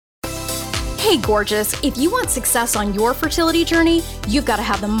Hey, gorgeous. If you want success on your fertility journey, you've got to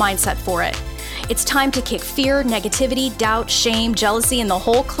have the mindset for it. It's time to kick fear, negativity, doubt, shame, jealousy, and the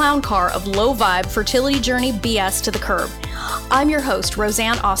whole clown car of low-vibe fertility journey BS to the curb. I'm your host,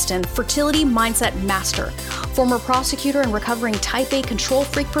 Roseanne Austin, Fertility Mindset Master. Former prosecutor and recovering type A control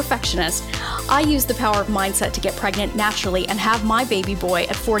freak perfectionist, I use the power of mindset to get pregnant naturally and have my baby boy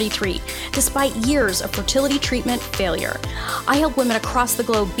at 43, despite years of fertility treatment failure. I help women across the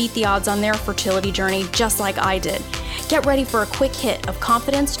globe beat the odds on their fertility journey just like I did. Get ready for a quick hit of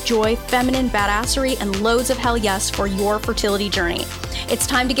confidence, joy, feminine badassery, and loads of hell yes for your fertility journey. It's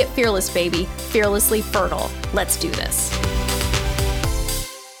time to get fearless, baby. Fearlessly fertile. Let's do this.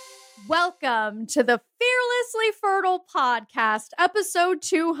 Welcome to the Fearlessly Fertile podcast, episode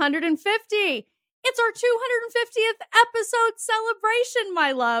 250. It's our 250th episode celebration,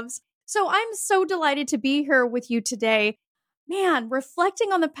 my loves. So I'm so delighted to be here with you today. Man,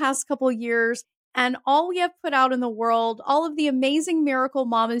 reflecting on the past couple years and all we have put out in the world, all of the amazing miracle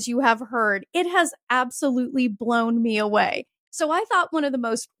mamas you have heard, it has absolutely blown me away. So I thought one of the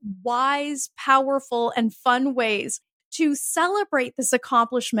most wise, powerful, and fun ways to celebrate this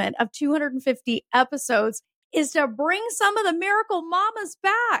accomplishment of 250 episodes is to bring some of the miracle mamas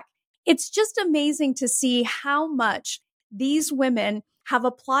back. It's just amazing to see how much these women have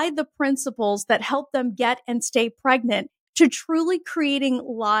applied the principles that help them get and stay pregnant to truly creating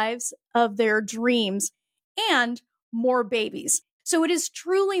lives of their dreams and more babies. So it is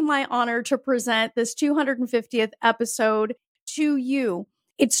truly my honor to present this 250th episode to you.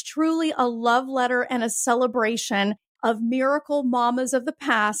 It's truly a love letter and a celebration of miracle mamas of the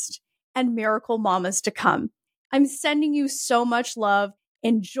past and miracle mamas to come. I'm sending you so much love,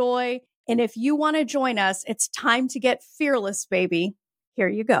 enjoy, and if you want to join us, it's time to get fearless, baby. Here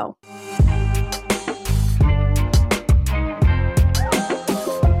you go.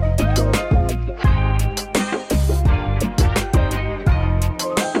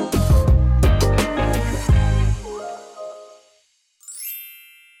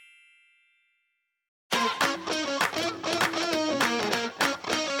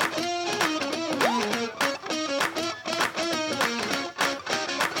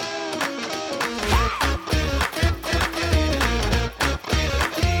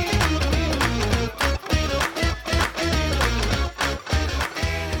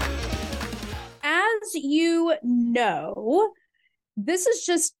 You know, this is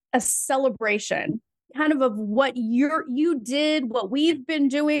just a celebration kind of what you did, what we've been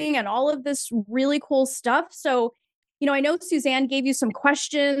doing, and all of this really cool stuff. So, I know Suzanne gave you some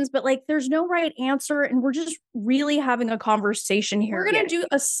questions, but there's no right answer. And we're just really having a conversation here. We're going to do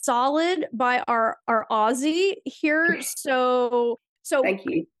a solid by our Aussie here. So Thank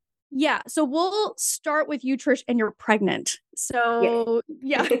you. Yeah. So we'll start with you, Trish, and you're pregnant. So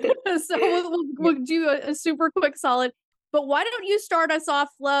yeah. So we'll do a super quick solid. But why don't you start us off,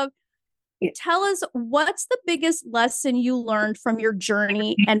 love? Yeah. Tell us, what's the biggest lesson you learned from your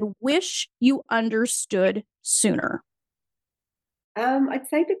journey and wish you understood sooner? I'd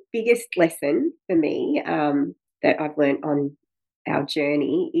say the biggest lesson for me that I've learned on our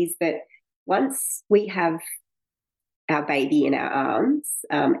journey is that once we have our baby in our arms,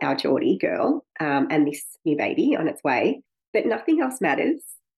 our Geordie girl, and this new baby on its way, that nothing else matters.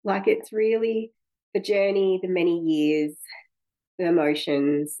 It's really the journey, the many years, the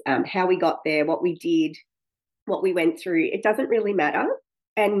emotions, how we got there, what we did, what we went through. It doesn't really matter.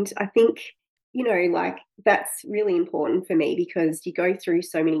 And I think, that's really important for me because you go through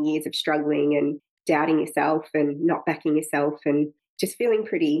so many years of struggling and doubting yourself and not backing yourself and just feeling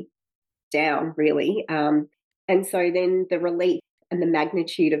pretty down, really. And so then the relief and the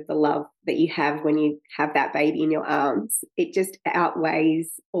magnitude of the love that you have when you have that baby in your arms, it just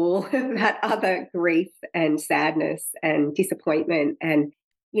outweighs all of that other grief and sadness and disappointment. And,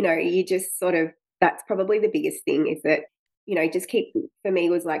 you just sort of, that's probably the biggest thing is that, for me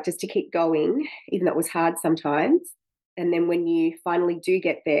was just to keep going, even though it was hard sometimes. And then when you finally do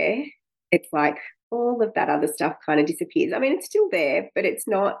get there, it's all of that other stuff kind of disappears. I mean, it's still there, but it's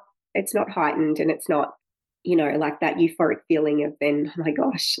not heightened and it's not, that euphoric feeling of then, oh my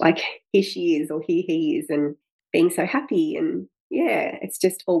gosh, here she is or here he is and being so happy. And yeah, it's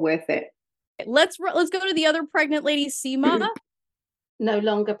just all worth it. Let's go to the other pregnant lady, Seema. No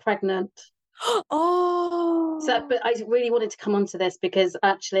longer pregnant. Oh. So, but I really wanted to come onto this because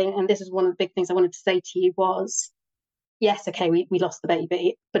actually, and this is one of the big things I wanted to say to you was, yes, okay, we lost the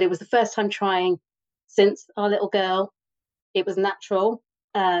baby, but it was the first time trying since our little girl. It was natural.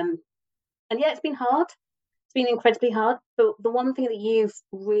 And yeah, it's been hard. It's been incredibly hard. But the one thing that you've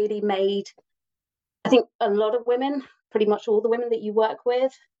really made, I think a lot of women, pretty much all the women that you work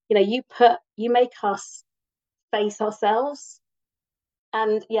with, you make us face ourselves.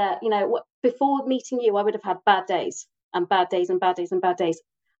 And before meeting you, I would have had bad days and bad days and bad days and bad days.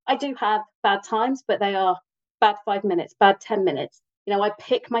 I do have bad times, but they are bad 5 minutes, bad 10 minutes. I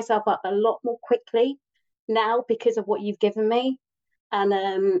pick myself up a lot more quickly now because of what you've given me. And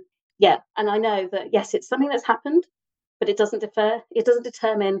and I know that, yes, it's something that's happened, but it doesn't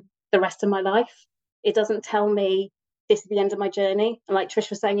determine the rest of my life. It doesn't tell me this is the end of my journey. And like Trish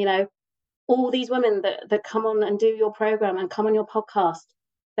was saying, all these women that come on and do your program and come on your podcast,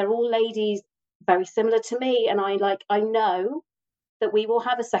 they're all ladies very similar to me. And I know that we will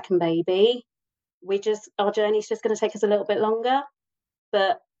have a second baby. Our journey's just going to take us a little bit longer.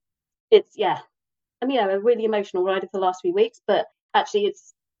 But it's, a really emotional ride of the last few weeks, but actually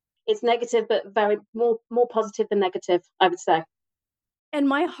it's negative, but very more positive than negative, I would say. And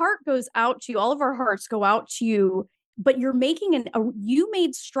my heart goes out to you. All of our hearts go out to you. But you're making you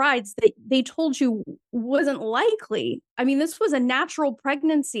made strides that they told you wasn't likely. I mean, this was a natural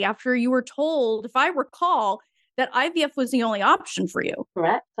pregnancy after you were told, if I recall, that IVF was the only option for you.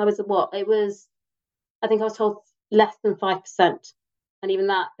 Correct. I think I was told less than 5%. And even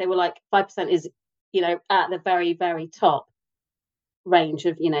that, they were like, 5% is, at the very, very top range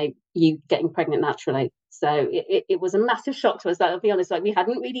of, you getting pregnant naturally. So it was a massive shock to us. I'll be honest, we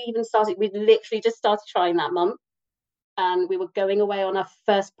hadn't really even started. We'd literally just started trying that month. And we were going away on our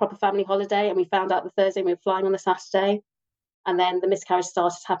first proper family holiday, and we found out the Thursday, and we were flying on the Saturday. And then the miscarriage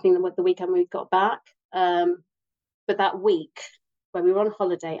started happening the weekend we got back. But that week when we were on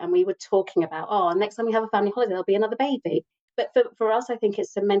holiday and we were talking about, next time we have a family holiday, there'll be another baby. But for us, I think it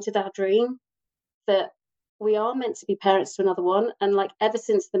cemented our dream that we are meant to be parents to another one. And ever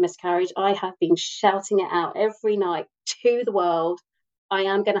since the miscarriage, I have been shouting it out every night to the world, I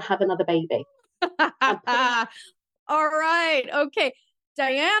am going to have another baby. All right. Okay.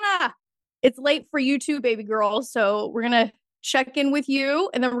 Diana, it's late for you too, baby girl. So we're going to check in with you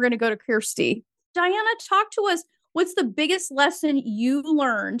and then we're going to go to Kirsty. Diana, talk to us. What's the biggest lesson you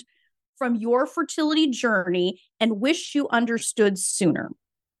learned from your fertility journey and wish you understood sooner?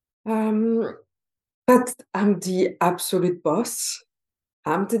 But I'm the absolute boss.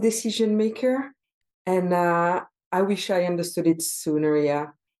 I'm the decision maker. And I wish I understood it sooner. Yeah.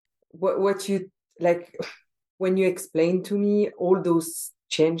 What you like... When you explain to me all those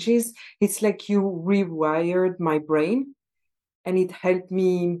changes, it's like you rewired my brain and it helped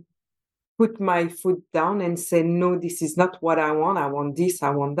me put my foot down and say, no, this is not what I want. I want this,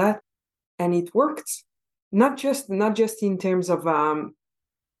 I want that. And it worked. Not just in terms of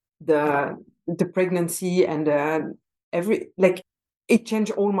the pregnancy and it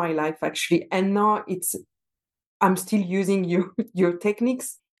changed all my life actually. And now I'm still using your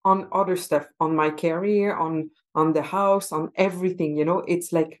techniques on other stuff, on my career, on the house, on everything,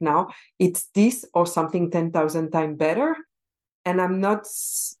 it's like now it's this or something 10,000 times better. And I'm not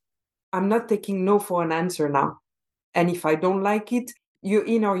taking no for an answer now. And if I don't like it, you're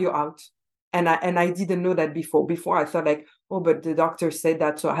in or you're out. And I didn't know that before. Before I thought but the doctor said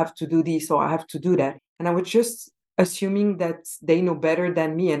that, so I have to do this or I have to do that. And I was just assuming that they know better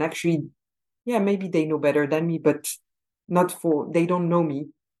than me. And actually, maybe they know better than me, but they don't know me.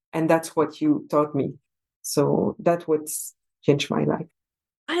 And that's what you taught me. So that's what's changed my life.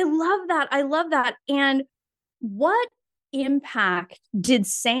 I love that. And what impact did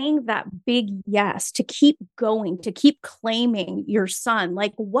saying that big yes, to keep going, to keep claiming your son,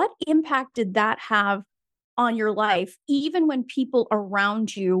 what impact did that have on your life, even when people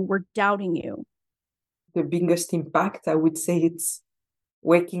around you were doubting you? The biggest impact, I would say, it's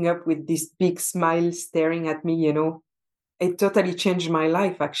waking up with this big smile staring at me, It totally changed my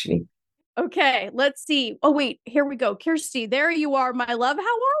life, actually. Okay, let's see. Oh, wait, here we go. Kirsty, there you are, my love. How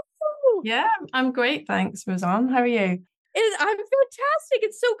are you? Yeah, I'm great. Thanks, Roseanne. How are you? I'm fantastic.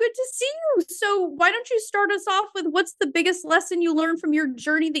 It's so good to see you. So why don't you start us off with what's the biggest lesson you learned from your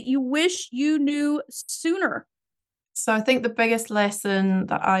journey that you wish you knew sooner? So I think the biggest lesson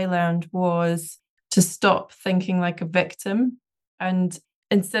that I learned was to stop thinking like a victim. And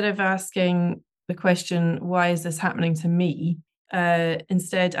instead of asking the question, why is this happening to me?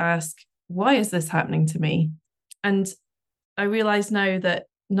 Instead ask, why is this happening to me? And I realize now that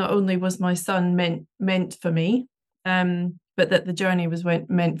not only was my son meant for me, but that the journey was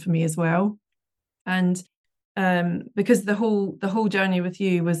meant for me as well. And because the whole journey with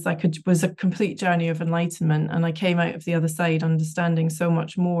you was was a complete journey of enlightenment, and I came out of the other side understanding so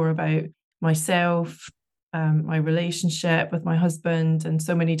much more about myself, my relationship with my husband, and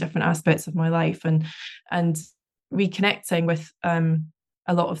so many different aspects of my life, and reconnecting with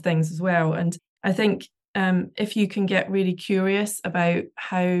a lot of things as well. And I think if you can get really curious about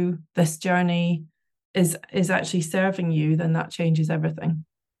how this journey is actually serving you, then that changes everything.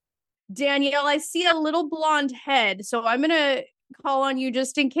 Danielle, I see a little blonde head, so I'm going to call on you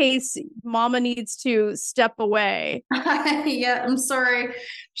just in case Mama needs to step away. Yeah, I'm sorry.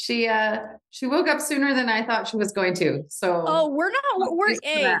 She woke up sooner than I thought she was going to. So we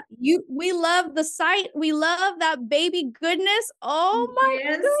love the sight. We love that baby goodness. Oh my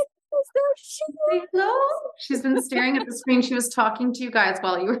goodness. There she is. Hello. She's been staring at the screen. She was talking to you guys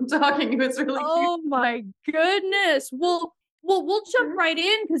while you were talking. It was really cute. Oh my goodness. Well, we'll jump right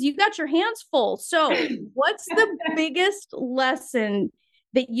in because you've got your hands full. So what's the biggest lesson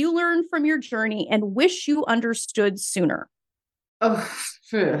that you learned from your journey and wish you understood sooner? Oh,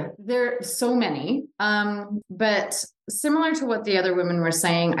 there are so many. But similar to what the other women were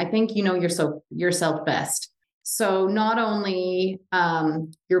saying, I think you know yourself best. So not only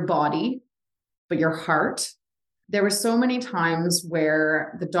your body, but your heart. There were so many times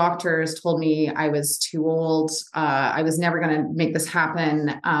where the doctors told me I was too old. I was never going to make this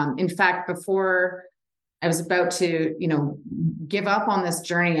happen. In fact, before I was about to, give up on this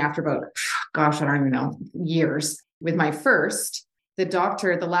journey after about, I don't even know, years with my first,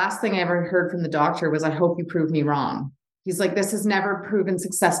 the last thing I ever heard from the doctor was, I hope you prove me wrong. He's like, this has never proven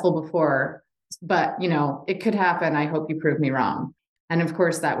successful before, but it could happen. I hope you prove me wrong. And of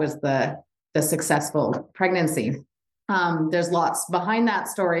course that was the successful pregnancy. There's lots behind that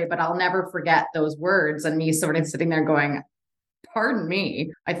story, but I'll never forget those words and me sort of sitting there going, pardon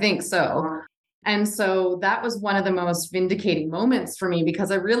me, I think so. And so that was one of the most vindicating moments for me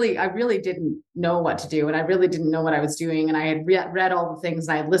because I really didn't know what to do. And I really didn't know what I was doing. And I had read all the things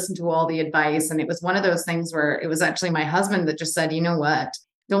and I had listened to all the advice. And it was one of those things where it was actually my husband that just said, you know what,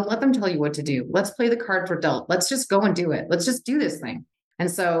 don't let them tell you what to do. Let's play the card for adult. Let's just go and do it. Let's just do this thing. And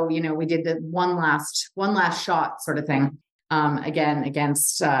so, we did the one last shot sort of thing, again,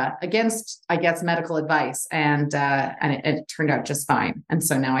 against, I guess, medical advice. And it turned out just fine. And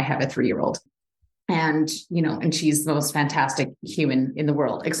so now I have a 3-year-old and, and she's the most fantastic human in the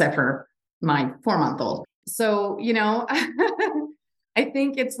world, except for my 4-month-old. So, I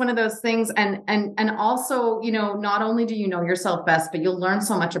think it's one of those things. And also, not only do you know yourself best, but you'll learn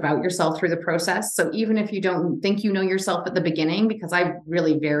so much about yourself through the process. So even if you don't think you know yourself at the beginning, because I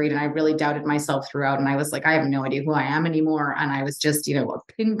really varied and I really doubted myself throughout. And I was like, I have no idea who I am anymore. And I was just, a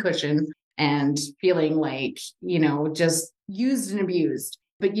pincushion and feeling like, just used and abused.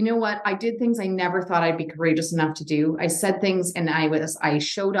 But you know what? I did things I never thought I'd be courageous enough to do. I said things and I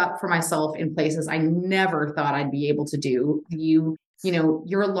showed up for myself in places I never thought I'd be able to do.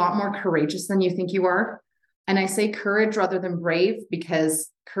 You're a lot more courageous than you think you are. And I say courage rather than brave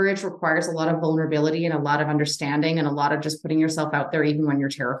because courage requires a lot of vulnerability and a lot of understanding and a lot of just putting yourself out there, even when you're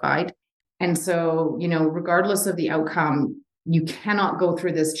terrified. And so, regardless of the outcome, you cannot go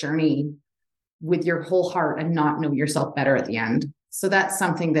through this journey with your whole heart and not know yourself better at the end. So that's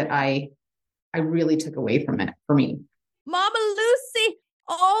something that I really took away from it for me. Mama Lucy,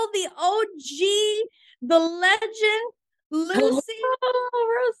 all the OG, the legend, Lucy.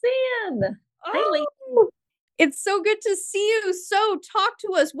 Oh, Roseanne. Hi, lady. It's so good to see you. So talk to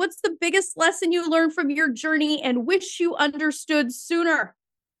us. What's the biggest lesson you learned from your journey and wish you understood sooner?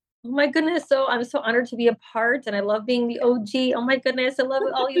 Oh my goodness. So I'm so honored to be a part and I love being the OG. Oh my goodness. I love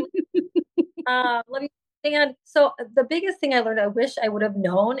all you. Love you. And so the biggest thing I learned, I wish I would have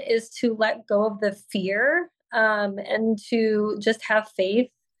known, is to let go of the fear and to just have faith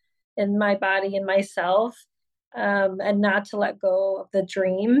in my body and myself. And not to let go of the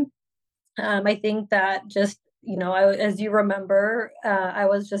dream. I think that just, as you remember, I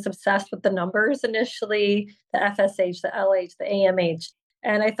was just obsessed with the numbers initially, the FSH, the LH, the AMH.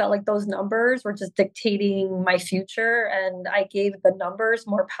 And I felt like those numbers were just dictating my future. And I gave the numbers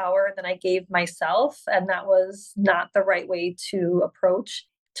more power than I gave myself. And that was not the right way to approach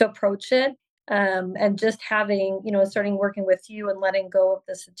it. And just having, starting working with you and letting go of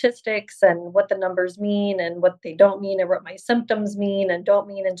the statistics and what the numbers mean and what they don't mean and what my symptoms mean and don't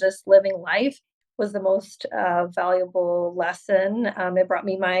mean, and just living life was the most valuable lesson. It brought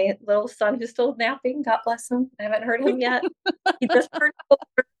me my little son who's still napping. God bless him. I haven't heard him yet. He just turned 4.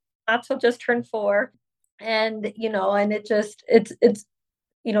 Nacho just turned 4. And, and it's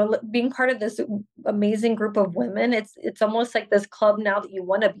being part of this amazing group of women, it's almost like this club now that you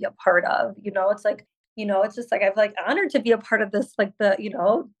want to be a part of, it's like, it's just like, I'm like honored to be a part of this, like the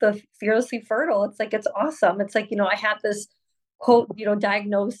Fearlessly Fertile. It's like, it's awesome. It's like, I had this quote,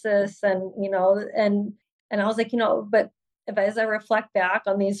 diagnosis and, and I was like, but as I reflect back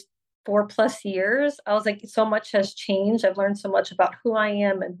on these 4+ years, I was like, so much has changed. I've learned so much about who I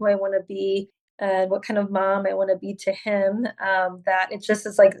am and who I want to be. and what kind of mom I want to be to him. That it just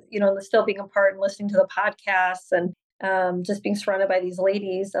is like, still being a part and listening to the podcasts and just being surrounded by these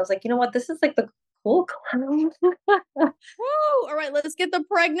ladies. I was like, you know what? This is like the cool clown. Woo! All right, let's get the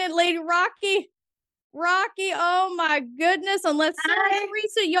pregnant lady, Rocky. Rocky, oh my goodness. Unless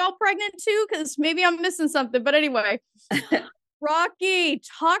Teresa, y'all pregnant too? Because maybe I'm missing something. But anyway, Rocky,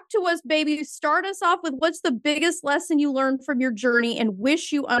 talk to us, baby. Start us off with what's the biggest lesson you learned from your journey and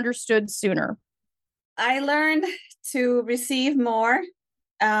wish you understood sooner? I learned to receive more.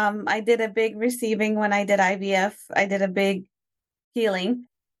 I did a big receiving when I did IVF. I did a big healing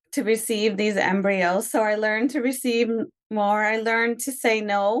to receive these embryos. So I learned to receive more. I learned to say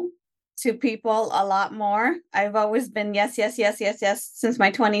no to people a lot more. I've always been yes, yes, yes, yes, yes, since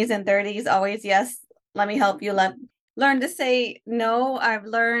my 20s and 30s, always yes. Let me help you. Learn to say no. I've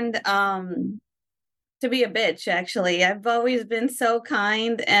learned to be a bitch, actually. I've always been so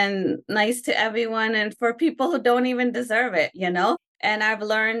kind and nice to everyone and for people who don't even deserve it, And I've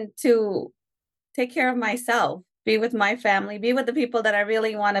learned to take care of myself, be with my family, be with the people that I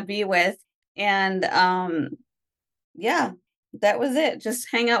really want to be with. And yeah, that was it. Just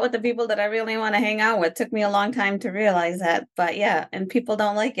hang out with the people that I really want to hang out with. Took me a long time to realize that. But yeah, and people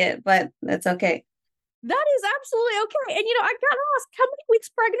don't like it, but that's okay. That is absolutely okay. And I gotta ask, how many weeks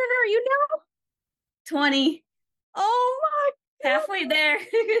pregnant are you now? 20. Oh my God. Halfway there.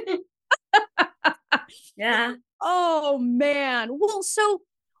 Yeah. Oh man. Well, so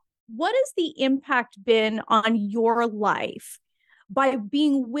what has the impact been on your life by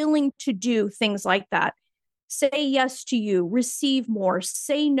being willing to do things like that? Say yes to you, receive more,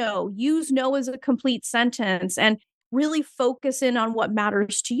 say no, use no as a complete sentence, and really focus in on what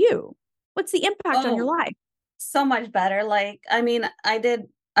matters to you. What's the impact on your life? So much better. I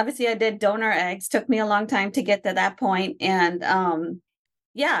did donor eggs. Took me a long time to get to that point. And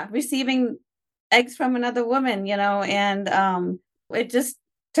receiving eggs from another woman, and it just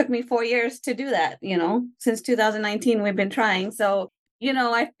took me 4 years to do that, since 2019, we've been trying. So,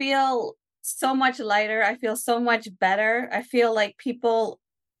 I feel so much lighter. I feel so much better. I feel like people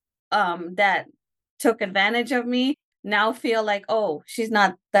that took advantage of me now feel like, oh, she's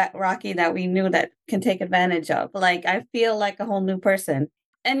not that Rocky that we knew that can take advantage of. Like, I feel like a whole new person.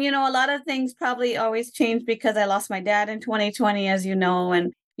 And, a lot of things probably always changed because I lost my dad in 2020, as you know,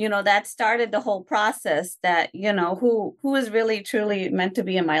 and, that started the whole process that, who is really truly meant to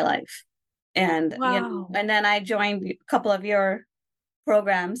be in my life. And, wow. And then I joined a couple of your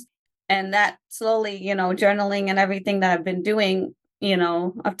programs, and that slowly, journaling and everything that I've been doing,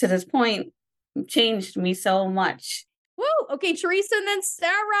 up to this point changed me so much. Woo! Okay, Teresa and then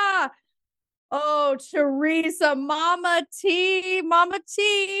Sarah. Oh, Teresa, Mama T.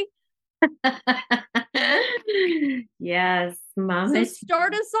 Yes, Mama. So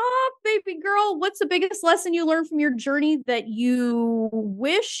start us off, baby girl. What's the biggest lesson you learned from your journey that you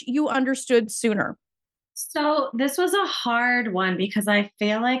wish you understood sooner? So this was a hard one because I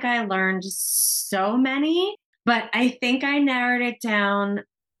feel like I learned so many, but I think I narrowed it down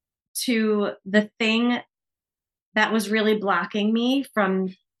to the thing that was really blocking me from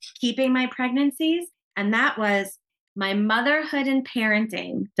keeping my pregnancies. And that was my motherhood and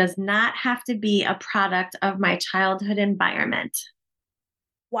parenting does not have to be a product of my childhood environment.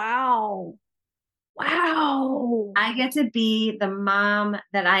 Wow. Wow. I get to be the mom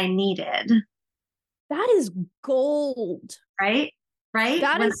that I needed. That is gold. Right?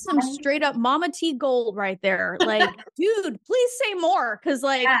 That is some straight up Mama T gold right there. Like, dude, please say more. Cause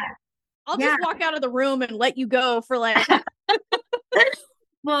I'll just walk out of the room and let you go for like.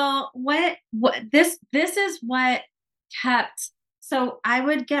 Well, what this is what kept, so I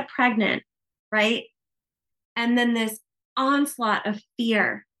would get pregnant, right? And then this onslaught of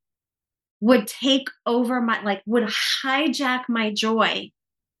fear would take over would hijack my joy,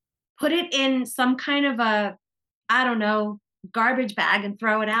 put it in some kind of a, I don't know, garbage bag and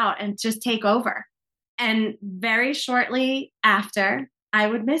throw it out and just take over. And very shortly after, I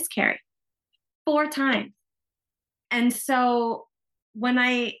would miscarry 4 times. And so when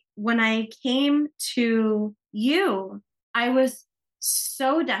I came to you, I was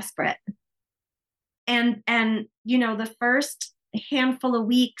so desperate. And the first handful of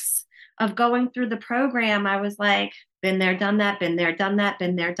weeks of going through the program, I was like, been there, done that, been there, done that,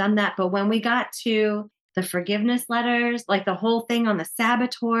 been there, done that. But when we got to the forgiveness letters, like the whole thing on the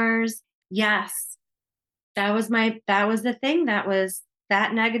saboteurs, yes, that was the thing.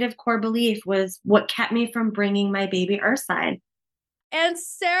 That negative core belief was what kept me from bringing my baby earthside. And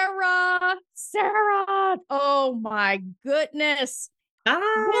Sarah, oh my goodness. Woman.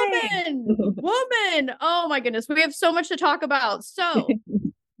 Oh my goodness. We have so much to talk about. So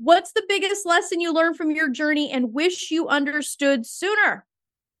what's the biggest lesson you learned from your journey and wish you understood sooner?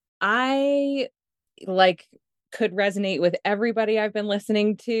 I could resonate with everybody I've been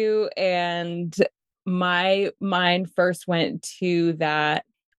listening to. And my mind first went to that.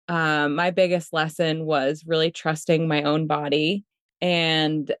 My biggest lesson was really trusting my own body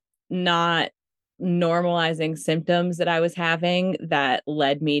and not normalizing symptoms that I was having that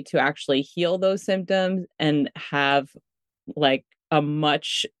led me to actually heal those symptoms and have like a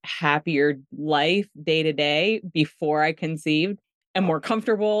much happier life day to day before I conceived and more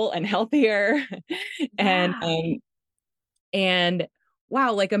comfortable and healthier. Yeah. And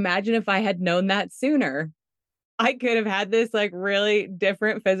wow, like imagine if I had known that sooner. I could have had this like really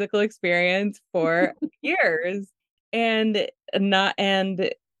different physical experience for years. And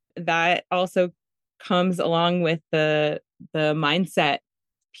that also comes along with the mindset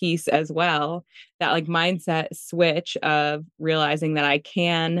piece as well, that like mindset switch of realizing that I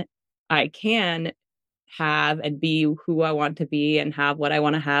can have and be who I want to be and have what I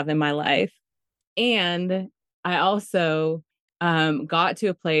want to have in my life. And I also got to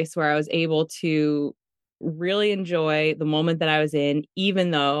a place where I was able to really enjoy the moment that I was in,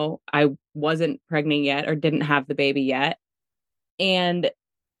 even though I wasn't pregnant yet or didn't have the baby yet. And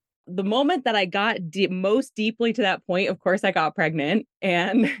the moment that I got most deeply to that point, of course, I got pregnant,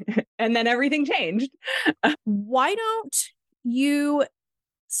 and then everything changed. Why don't you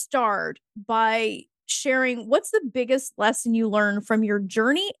start by sharing what's the biggest lesson you learned from your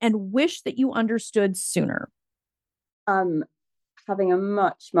journey and wish that you understood sooner? Having a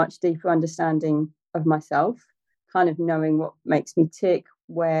much, much deeper understanding of myself, kind of knowing what makes me tick,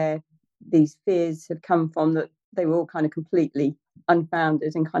 where these fears have come from, that they were all kind of completely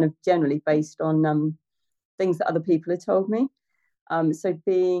unfounded and kind of generally based on things that other people had told me. So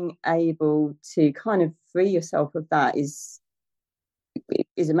being able to kind of free yourself of that is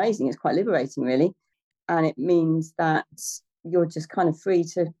amazing. It's quite liberating, really. And it means that you're just kind of free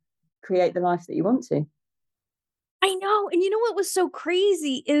to create the life that you want to. I know. And you know what was so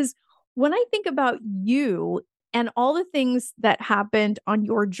crazy is when I think about you and all the things that happened on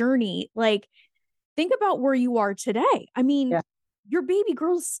your journey, like think about where you are today. I mean, your baby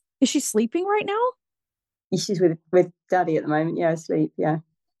girl's, is she sleeping right now? She's with daddy at the moment. Yeah, asleep. Yeah.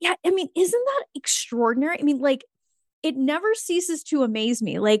 Yeah. I mean, isn't that extraordinary? I mean, like, it never ceases to amaze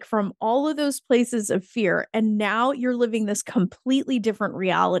me, like from all of those places of fear. And now you're living this completely different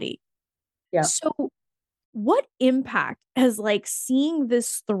reality. Yeah. So what impact has like seeing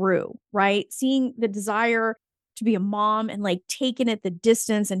this through, right? Seeing the desire to be a mom and like taking it the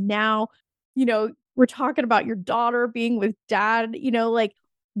distance. And now, you know, we're talking about your daughter being with dad, you know, like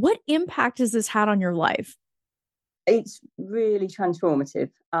what impact has this had on your life? It's really transformative.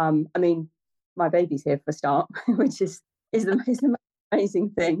 I mean, my baby's here for a start, which is the most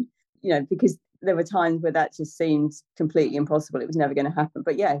amazing thing, you know, because there were times where that just seemed completely impossible. It was never going to happen.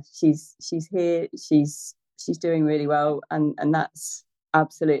 But yeah, she's here. She's doing really well, and that's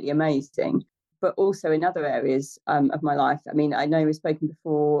absolutely amazing. But also in other areas of my life. I mean, I know we've spoken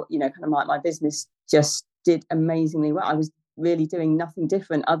before, you know, kind of my business just did amazingly well. I was really doing nothing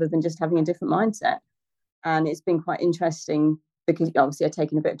different other than just having a different mindset. And it's been quite interesting because obviously I've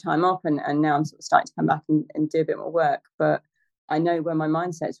taken a bit of time off and now I'm sort of starting to come back and do a bit more work. But I know when my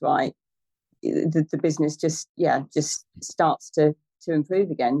mindset's right, the business just starts to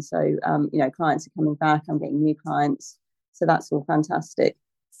improve again. So, you know, clients are coming back. I'm getting new clients. So that's all fantastic.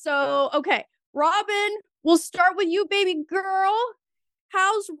 So, okay, Robin, we'll start with you, baby girl.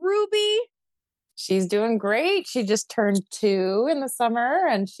 How's Ruby? She's doing great. She just turned 2 in the summer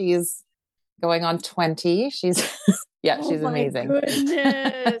and she's going on 20. She's she's amazing.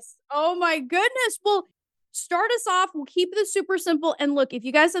 Goodness. Oh my goodness. Well, start us off. We'll keep this super simple. And look, if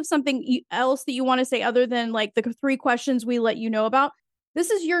you guys have something else that you want to say other than like the 3 questions we let you know about,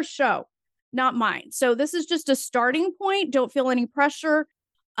 this is your show, not mine. So this is just a starting point. Don't feel any pressure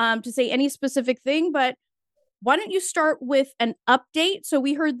to say any specific thing, but why don't you start with an update? So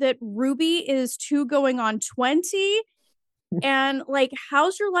we heard that Ruby is 2 going on 20. And like,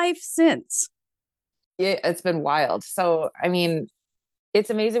 how's your life since? Yeah, it's been wild. So, I mean,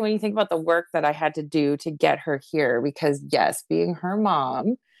 it's amazing when you think about the work that I had to do to get her here, because yes, being her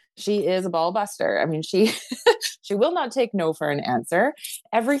mom, she is a ball buster. I mean, she will not take no for an answer.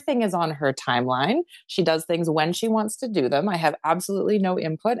 Everything is on her timeline. She does things when she wants to do them. I have absolutely no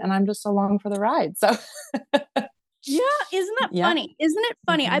input and I'm just along for the ride. So yeah, isn't that funny? Isn't it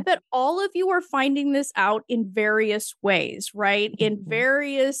funny? I bet all of you are finding this out in various ways, right? In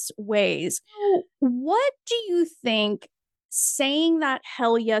various ways. What do you think saying that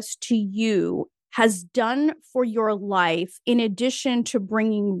hell yes to you has done for your life in addition to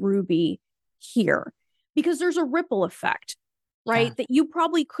bringing Ruby here? Because there's a ripple effect, right? That you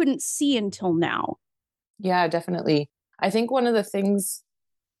probably couldn't see until now. Yeah, definitely. I think one of the things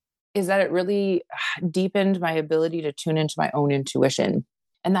is that it really deepened my ability to tune into my own intuition.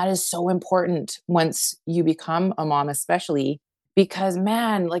 And that is so important once you become a mom, especially because,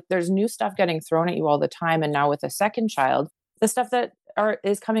 man, like there's new stuff getting thrown at you all the time. And now with a second child, the stuff that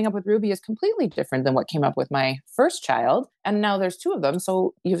is coming up with Ruby is completely different than what came up with my first child. And now there's two of them.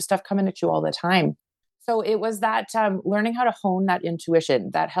 So you have stuff coming at you all the time. So it was that learning how to hone that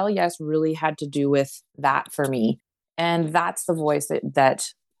intuition, that hell yes really had to do with that for me. And that's the voice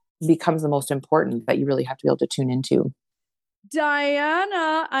that becomes the most important, that you really have to be able to tune into.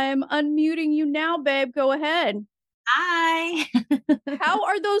 Diana, I'm unmuting you now, babe. Go ahead. Hi. How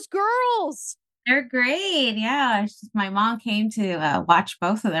are those girls? They're great. Yeah. My mom came to watch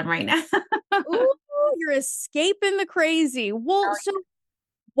both of them right now. Ooh, you're escaping the crazy. Well, so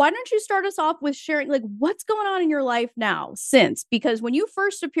why don't you start us off with sharing, like, what's going on in your life now since? Because when you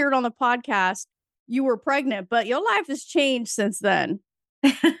first appeared on the podcast, you were pregnant, but your life has changed since then.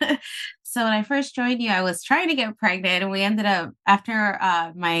 So when I first joined you, I was trying to get pregnant, and we ended up, after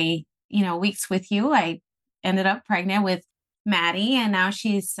my weeks with you, I ended up pregnant with Maddie, and now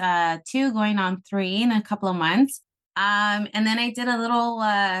she's 2 going on 3 in a couple of months. And then I did a little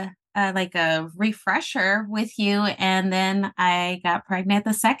like a refresher with you, and then I got pregnant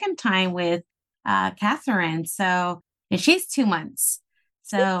the second time with Catherine. And she's 2 months.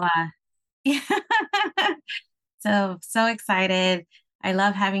 So so excited. I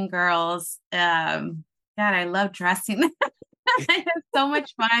love having girls. God, I love dressing them. I have so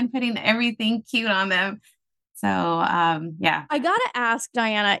much fun putting everything cute on them. So, yeah. I got to ask,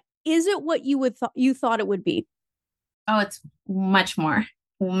 Diana, is it what you thought it would be? Oh, it's much more.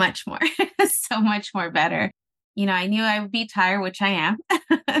 So much more better. I knew I would be tired, which I am.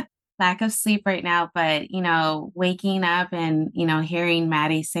 Lack of sleep right now, but, waking up and, hearing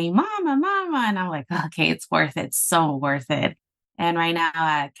Maddie say, Mama, Mama. And I'm like, okay, it's worth it. So worth it. And right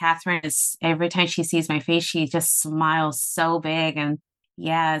now, Catherine every time she sees my face, she just smiles so big. And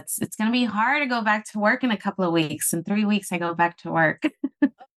yeah, it's going to be hard to go back to work in a couple of weeks. In 3 weeks, I go back to work.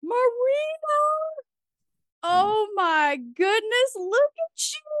 Marina! Oh my goodness, look at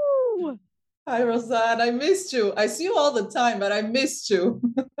you! Hi, Roseanne. I missed you. I see you all the time, but I missed you.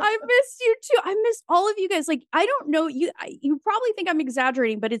 I missed you too. I missed all of you guys. Like, I don't know, you probably think I'm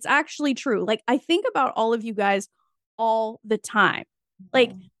exaggerating, but it's actually true. Like, I think about all of you guys all the time.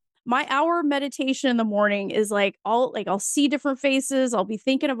 Like, my hour meditation in the morning is I'll see different faces. I'll be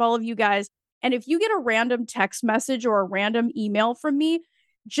thinking of all of you guys. And if you get a random text message or a random email from me,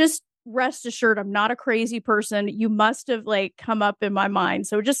 just rest assured, I'm not a crazy person. You must have come up in my mind.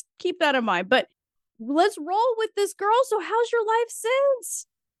 So just keep that in mind. But let's roll with this, girl. So how's your life since?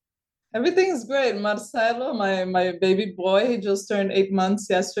 Everything's great. Marcelo, my baby boy, he just turned 8 months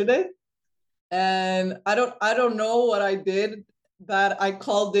yesterday. And I don't know what I did, that I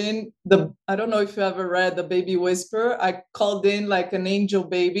called in I don't know if you ever read The Baby Whisperer. I called in like an angel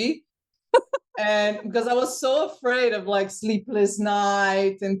baby. And because I was so afraid of sleepless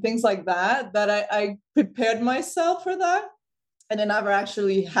night and things like that I prepared myself for that. And it never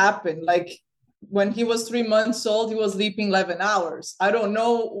actually happened. Like when he was 3 months old, he was sleeping 11 hours. I don't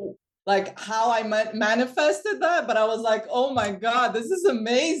know how I manifested that, but I was like, oh my God, this is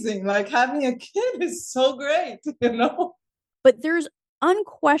amazing. Like having a kid is so great, But there's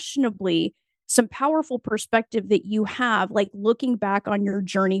unquestionably some powerful perspective that you have, looking back on your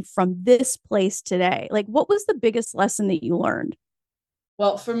journey from this place today. What was the biggest lesson that you learned?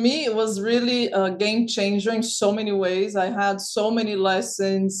 Well, for me, it was really a game changer in so many ways. I had so many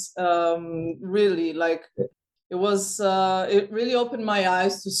lessons, really, it really opened my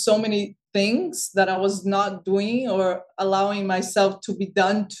eyes to so many things that I was not doing or allowing myself to be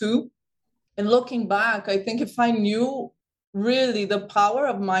done to. And looking back, I think if I knew really the power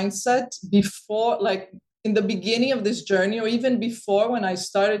of mindset before, in the beginning of this journey, or even before when I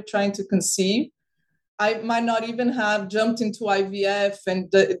started trying to conceive, I might not even have jumped into IVF and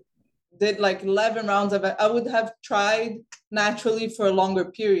did 11 rounds of it. I would have tried naturally for a longer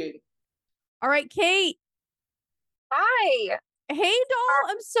period. All right, Kate. Hi. Hey, doll.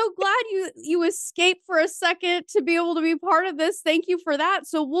 I'm so glad you escaped for a second to be able to be part of this. Thank you for that.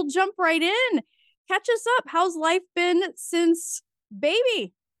 So we'll jump right in. Catch us up. How's life been since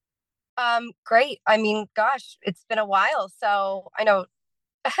baby? Great. I mean, gosh, it's been a while. So I know,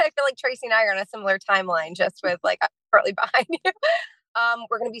 I feel like Tracy and I are on a similar timeline, just with I'm shortly behind you.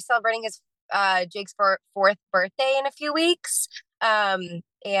 We're going to be celebrating Jake's 4th birthday in a few weeks.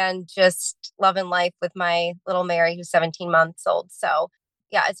 and just loving life with my little Mary, who's 17 months old. So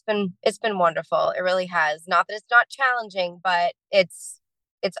yeah, it's been wonderful. It really has. Not that it's not challenging, but it's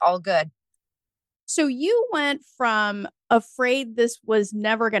all good. So you went from afraid this was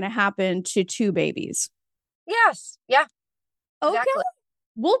never going to happen to 2 babies. Yes. Yeah. Okay. Exactly.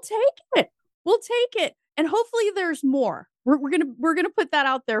 We'll take it. We'll take it. And hopefully there's more. We're gonna put that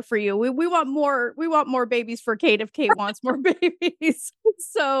out there for you. We want more. We want more babies for Kate if Kate wants more babies.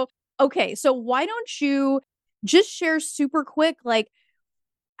 So okay. So why don't you just share super quick, like,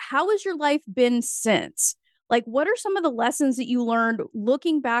 how has your life been since? Like, what are some of the lessons that you learned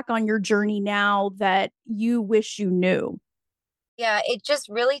looking back on your journey now that you wish you knew? Yeah, it just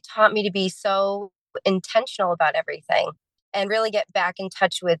really taught me to be so intentional about everything and really get back in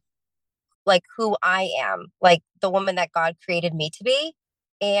touch with like who I am, like the woman that God created me to be.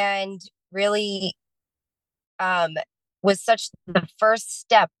 And really um was such the first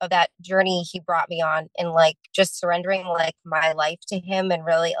step of that journey he brought me on, and like just surrendering like my life to him and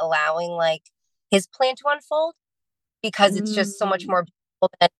really allowing like his plan to unfold, because it's just so much more beautiful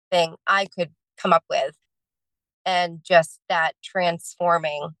than anything I could come up with. And just that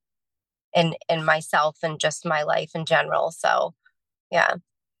transforming in myself and just my life in general. So yeah.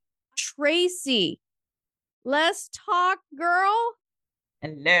 Tracy, let's talk, girl.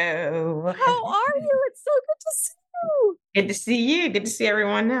 Hello. How are you? It's so good to see you. Good to see you. Good to see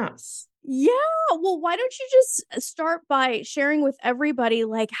everyone else. Yeah. Well, why don't you just start by sharing with everybody,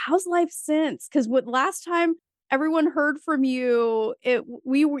 like, how's life since? Because what last time everyone heard from you,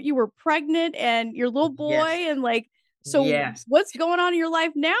 you were pregnant and your little boy, Yes. and like, so Yes. what's going on in your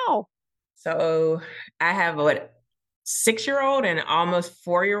life now? So I have a 6-year-old and almost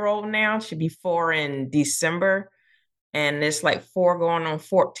 4-year-old now. Should be 4 in December. And it's like 4 going on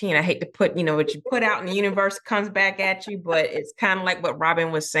 14. I hate to put, what you put out in the universe comes back at you, but it's kind of like what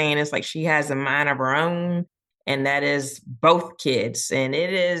Robin was saying. It's like she has a mind of her own, and that is both kids. And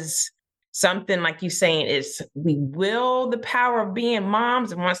it is something like you saying, we will the power of being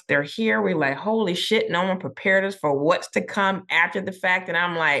moms. And once they're here, we're like, holy shit, no one prepared us for what's to come after the fact. And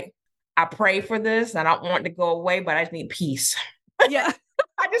I'm like, I pray for this. I don't want it to go away, but I just need peace. Yeah.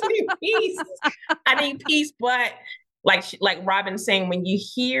 I just need peace. I need peace, but like Robin saying, when you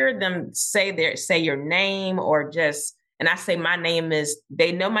hear them say your name, or just, and I say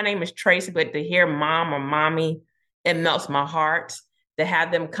they know my name is Tracy, but to hear mom or mommy, it melts my heart. To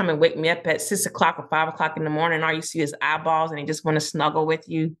have them come and wake me up at 6 o'clock or 5 o'clock in the morning, all you see is eyeballs and they just want to snuggle with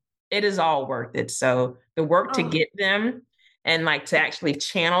you. It is all worth it. So the work to get them and like to actually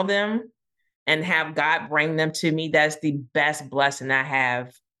channel them and have God bring them to me, that's the best blessing I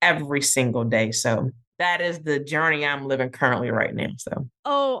have every single day. So that is the journey I'm living currently right now. So,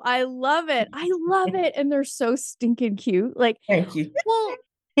 oh, I love it. I love it. And they're so stinking cute. Like, thank you. Well,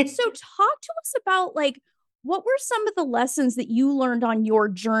 so talk to us about, like, what were some of the lessons that you learned on your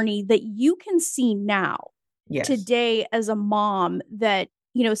journey that you can see now today as a mom, that,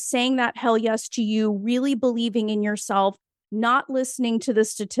 saying that hell yes to you, really believing in yourself, not listening to the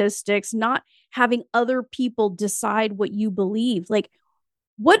statistics, not having other people decide what you believe. Like,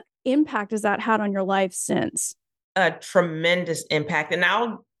 what impact has that had on your life since? A tremendous impact. And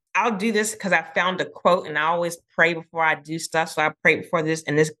I'll do this because I found a quote, and I always pray before I do stuff. So I prayed before this,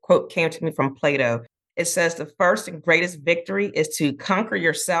 and this quote came to me from Plato. It says, the first and greatest victory is to conquer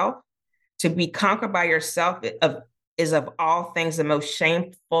yourself. To be conquered by yourself is of all things the most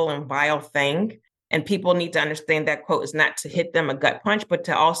shameful and vile thing. And people need to understand that quote is not to hit them a gut punch, but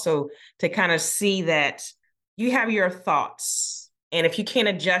to also to kind of see that you have your thoughts. And if you can't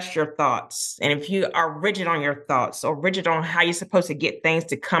adjust your thoughts, and if you are rigid on your thoughts or rigid on how you're supposed to get things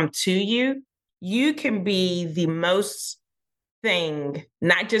to come to you, you can be the most thing,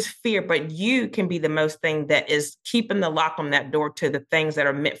 not just fear, but you can be the most thing that is keeping the lock on that door to the things that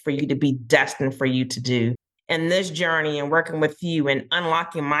are meant for you to be destined for you to do. And this journey and working with you and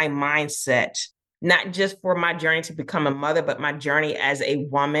unlocking my mindset, not just for my journey to become a mother, but my journey as a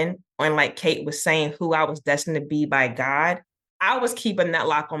woman, and like Kate was saying, who I was destined to be by God. I was keeping that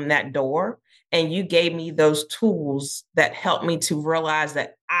lock on that door, and you gave me those tools that helped me to realize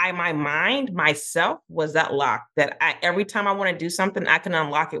that my mind, myself, was that lock, that every time I want to do something, I can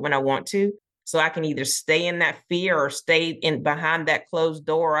unlock it when I want to. So I can either stay in that fear or stay in behind that closed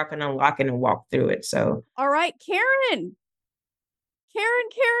door, or I can unlock it and walk through it. So, all right, Karen,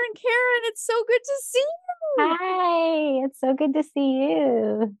 it's so good to see you. Hi, it's so good to see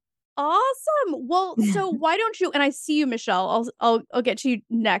you. Awesome. Well, so why don't you, and I see you, Michelle, I'll get to you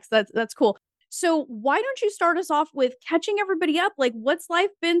next. That's cool. So why don't you start us off with catching everybody up? Like, what's life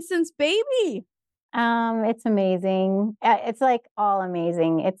been since baby? It's amazing. It's like all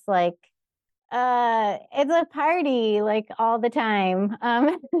amazing. It's like it's a party like all the time.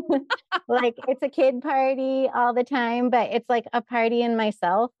 Like it's a kid party all the time, but it's like a party in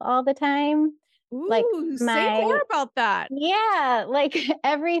myself all the time. Like Ooh, say more about that. Yeah, like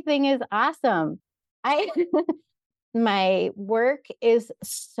everything is awesome. I my work is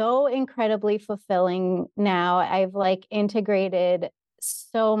so incredibly fulfilling now. I've like integrated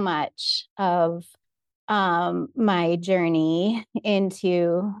so much of my journey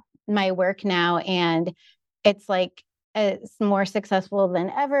into my work now, and it's like it's more successful than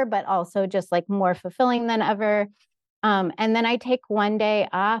ever, but also just like more fulfilling than ever. And then I take one day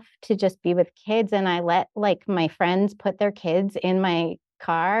off to just be with kids, and I let like my friends put their kids in my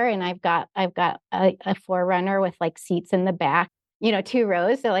car, and I've got a Forerunner with like seats in the back, 2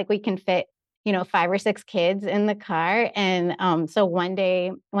 rows, so like we can fit 5 or 6 kids in the car. And so one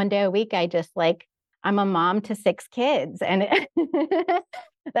day a week, I just like I'm a mom to 6 kids, and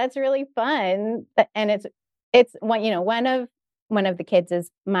that's really fun. And it's one of the kids is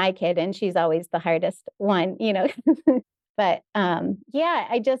my kid, and she's always the hardest one. But yeah,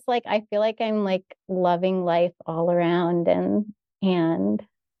 I just like I feel like I'm like loving life all around, and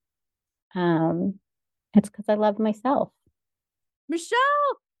it's because I love myself. Michelle,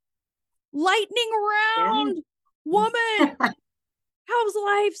 lightning round, woman. How's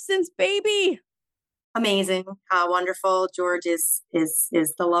life since baby? Amazing, wonderful. George is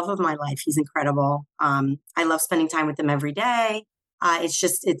the love of my life. He's incredible. I love spending time with him every day.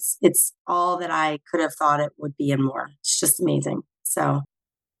 It's all that I could have thought it would be and more. It's just amazing. So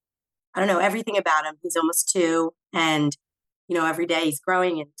I don't know everything about him. He's almost 2, and every day he's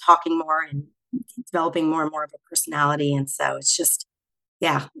growing and talking more and developing more and more of a personality. And so it's just,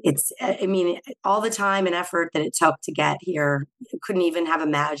 yeah, I mean, all the time and effort that it took to get here, I couldn't even have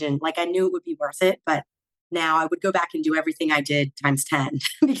imagined. Like I knew it would be worth it, but now I would go back and do everything I did times 10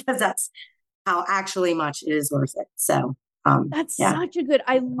 because that's how actually much it is worth it. So that's such a good,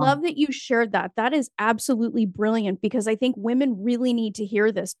 I love that you shared that. That is absolutely brilliant, because I think women really need to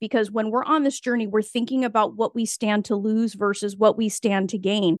hear this, because when we're on this journey, we're thinking about what we stand to lose versus what we stand to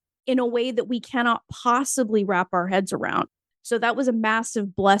gain in a way that we cannot possibly wrap our heads around. So that was a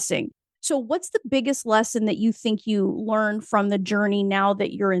massive blessing. So what's the biggest lesson that you think you learned from the journey now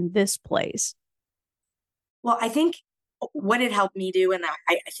that you're in this place? Well, I think what it helped me do, and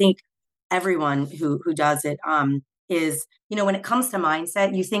I think everyone who does it, is, when it comes to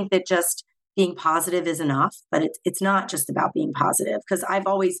mindset, you think that just being positive is enough, but it's not just about being positive, because I've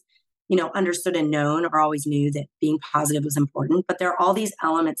always, understood and known, or always knew that being positive was important, but there are all these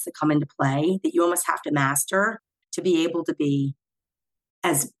elements that come into play that you almost have to master to be able to be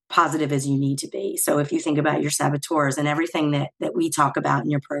as positive as you need to be. So if you think about your saboteurs and everything that we talk about in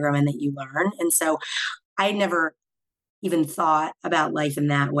your program and that you learn. And so I never even thought about life in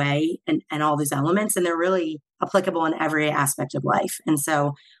that way, and all these elements, and they're really applicable in every aspect of life. And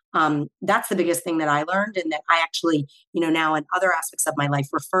so that's the biggest thing that I learned, and that I actually, now in other aspects of my life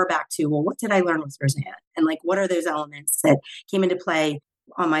refer back to, well, what did I learn with Roseanne? And like, what are those elements that came into play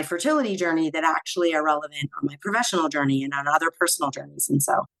on my fertility journey that actually are relevant on my professional journey and on other personal journeys? And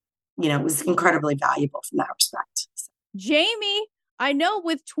so, it was incredibly valuable from that respect. Jamie, I know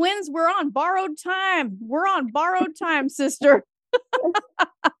with twins, we're on borrowed time. We're on borrowed time, sister.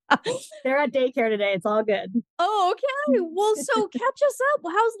 They're at daycare today. It's all good. Oh, okay. Well, so catch us up.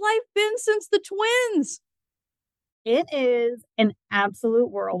 How's life been since the twins? It is an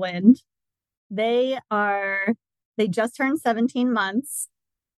absolute whirlwind. They just turned 17 months.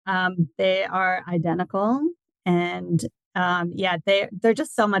 They are identical, and they're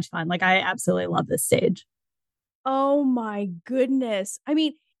just so much fun. Like I absolutely love this stage. Oh my goodness. I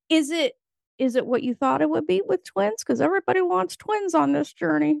mean, is it what you thought it would be with twins? Because everybody wants twins on this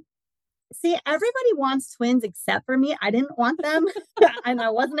journey. See, everybody wants twins except for me. I didn't want them and I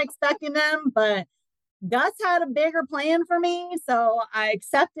wasn't expecting them, but Gus had a bigger plan for me. So I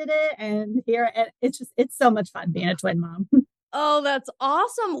accepted it, and it's so much fun being a twin mom. Oh, that's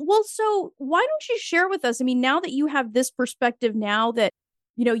awesome. Well, so why don't you share with us? I mean, now that you have this perspective, now that,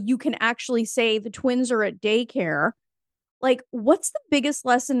 you can actually say the twins are at daycare, like, what's the biggest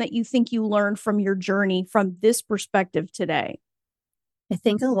lesson that you think you learned from your journey from this perspective today? I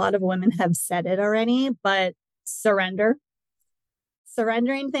think a lot of women have said it already, but surrendering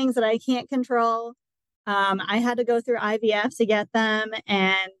things that I can't control. I had to go through IVF to get them.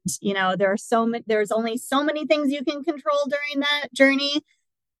 And, there's only so many things you can control during that journey,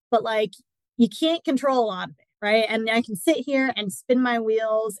 but like, you can't control a lot of it. Right. And I can sit here and spin my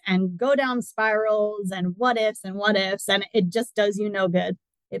wheels and go down spirals and what ifs, and it just does you no good.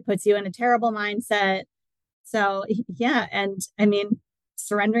 It puts you in a terrible mindset. So yeah. And I mean,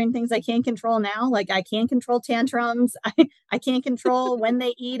 surrendering things I can't control now. Like I can't control tantrums. I can't control when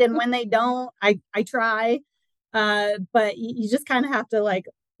they eat and when they don't. I try. But you just kind of have to like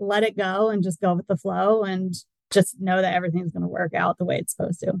let it go and just go with the flow and just know that everything's going to work out the way it's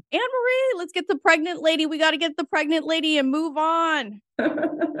supposed to. Anne-Marie, let's get the pregnant lady. We got to get the pregnant lady and move on.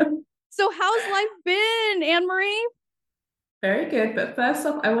 So how's life been, Anne-Marie? Very good. But first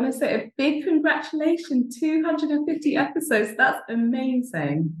off, I want to say a big congratulations, 250 episodes. That's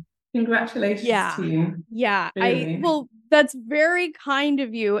amazing. Congratulations to you. Yeah. Really. Well, that's very kind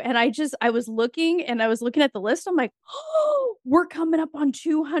of you. And I was looking at the list. I'm like, oh, we're coming up on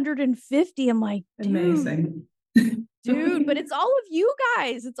 250. I'm like, amazing. Dude, but it's all of you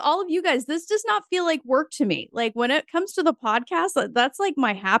guys. It's all of you guys. This does not feel like work to me. Like when it comes to the podcast, that's like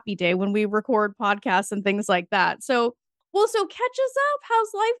my happy day when we record podcasts and things like that. So catch us up.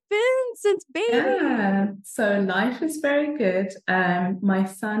 How's life been since baby? Yeah, so life is very good. My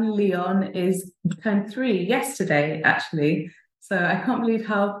son Leon turned 3 yesterday, actually. So I can't believe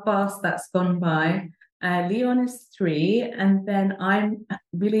how fast that's gone by. Leon is 3, and then I'm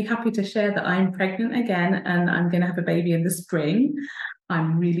really happy to share that I'm pregnant again, and I'm going to have a baby in the spring.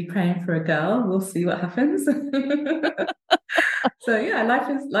 I'm really praying for a girl. We'll see what happens. So yeah,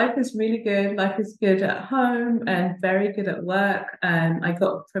 life is really good. Life is good at home and very good at work. I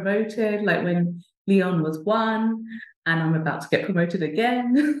got promoted like when Leon was 1, and I'm about to get promoted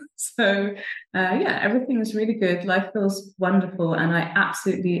again. So yeah, everything is really good. Life feels wonderful, and I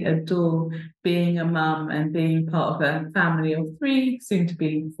absolutely adore being a mum and being part of a family of 3, soon to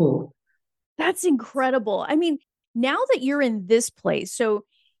be 4. That's incredible. I mean, now that you're in this place, so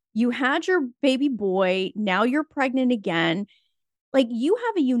you had your baby boy, now you're pregnant again. Like you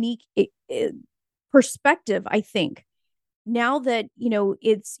have a unique perspective, I think. Now that,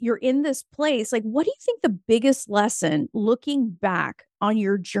 you're in this place, like what do you think the biggest lesson looking back on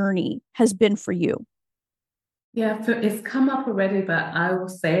your journey has been for you? Yeah, it's come up already, but I will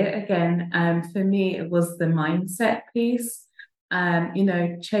say it again. For me, it was the mindset piece.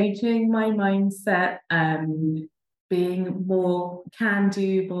 Changing my mindset, being more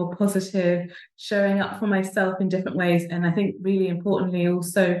can-do, more positive, showing up for myself in different ways. And I think really importantly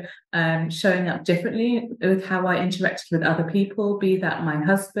also showing up differently with how I interacted with other people, be that my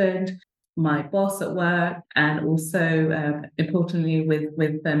husband, my boss at work, and also importantly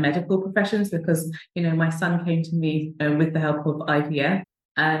with the medical professions, because my son came to me with the help of IVF.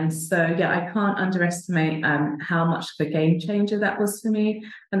 And so, yeah, I can't underestimate how much of a game changer that was for me.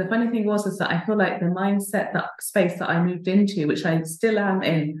 And the funny thing is that I feel like the mindset, that space that I moved into, which I still am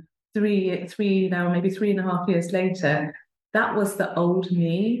in three now, maybe 3.5 years later, that was the old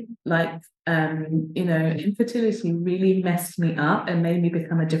me. Like, infertility really messed me up and made me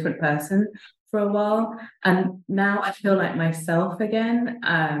become a different person for a while, and now I feel like myself again.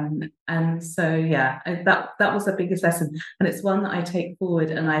 And so yeah, that was the biggest lesson, and it's one that I take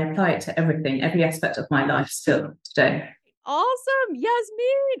forward and I apply it to every aspect of my life still today. Awesome.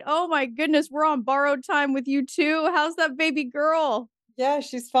 Yasmin. Oh my goodness, we're on borrowed time with you too. How's that baby girl? Yeah,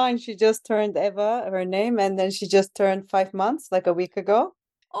 she's fine. She just turned Eva, her name, and then she just turned 5 months, like a week ago.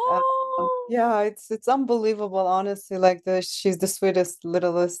 Yeah, it's unbelievable, honestly. Like she's the sweetest,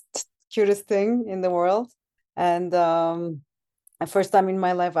 littlest, cutest thing in the world. And the first time in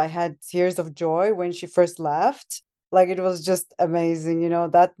my life I had tears of joy when she first left. Like it was just amazing,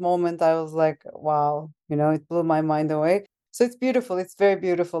 that moment I was like, wow, it blew my mind away. So it's beautiful. It's very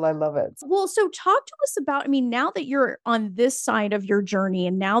beautiful. I love it. Well, so talk to us about, now that you're on this side of your journey,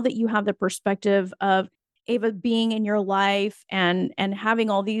 and now that you have the perspective of Ava being in your life and having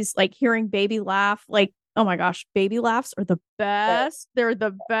all these, like hearing baby laugh, like, oh my gosh, baby laughs are the best. They're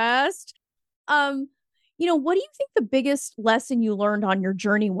the best. What do you think the biggest lesson you learned on your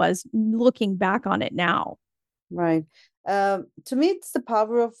journey was, looking back on it now? Right. To me, it's the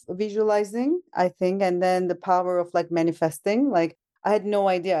power of visualizing, I think, and then the power of like manifesting. Like I had no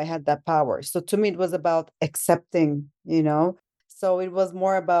idea I had that power. So to me, it was about accepting, So it was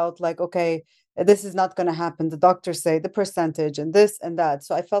more about like, okay, this is not going to happen. The doctors say the percentage and this and that.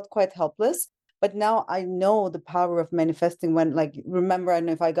 So I felt quite helpless. But now I know the power of manifesting. When, like, remember, I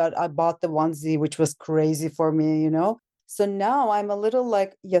know I bought the onesie, which was crazy for me, So now I'm a little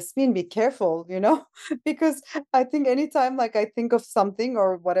like, Yasmin, be careful, because I think anytime like I think of something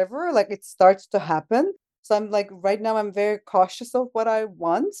or whatever, like it starts to happen. So I'm like, right now I'm very cautious of what I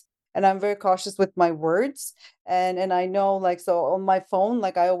want, and I'm very cautious with my words. And I know, like, so on my phone,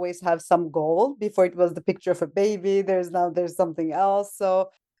 like I always have some goal. Before it was the picture of a baby. There's something else. So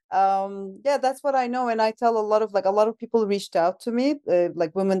Yeah, that's what I know. And I tell a lot of people reached out to me,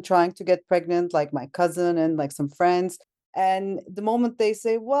 like women trying to get pregnant, like my cousin and like some friends. And the moment they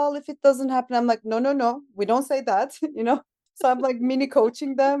say, well, if it doesn't happen, I'm like, no, no, no, we don't say that, you know? So I'm like mini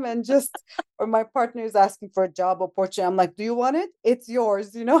coaching them, and just, or my partner is asking for a job opportunity. I'm like, do you want it? It's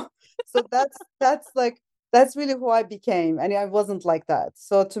yours, you know? So that's really who I became. And I wasn't like that.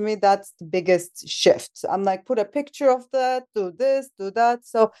 So to me, that's the biggest shift. I'm like, put a picture of that, do this, do that.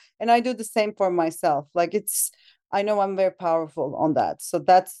 So, and I do the same for myself. Like I know I'm very powerful on that. So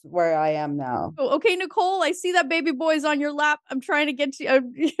that's where I am now. Oh, okay, Nicole, I see that baby boy's on your lap. I'm trying to get you. I've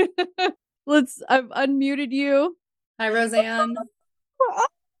unmuted you. Hi, Roseanne.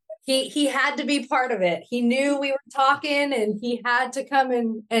 He had to be part of it. He knew we were talking, and he had to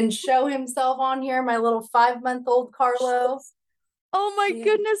come and show himself on here. My little 5-month-old Carlo. Oh my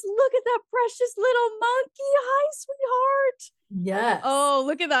goodness, look at that precious little monkey. Hi, sweetheart. Yes. Oh,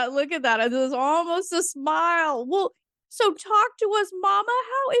 look at that. Look at that. It was almost a smile. Well, so talk to us, Mama.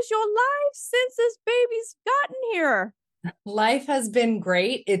 How is your life since this baby's gotten here? Life has been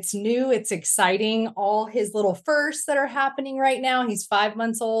great. It's new. It's exciting. All his little firsts that are happening right now. He's 5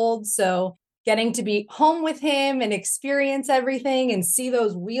 months old. So getting to be home with him and experience everything and see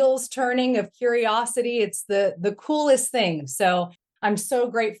those wheels turning of curiosity. It's the coolest thing. So I'm so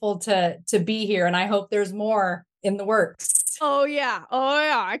grateful to be here. And I hope there's more in the works. Oh, yeah. Oh,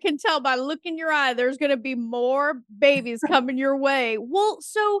 yeah. I can tell by the look in your eye, there's going to be more babies coming your way. Well,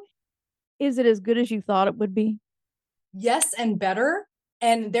 so is it as good as you thought it would be? Yes, and better.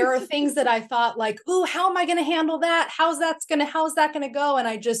 And there are things that I thought like, ooh, how am I going to handle that? How's that going to go? And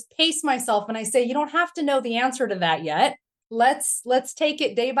I just pace myself and I say, you don't have to know the answer to that yet. Let's take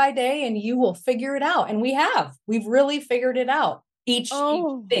it day by day and you will figure it out. And we've really figured it out. Each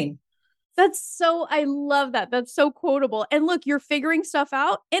thing. I love that. That's so quotable. And look, you're figuring stuff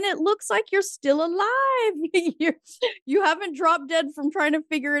out and it looks like you're still alive. You haven't dropped dead from trying to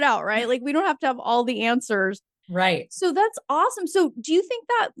figure it out, right? Like we don't have to have all the answers. Right. So that's awesome. So do you think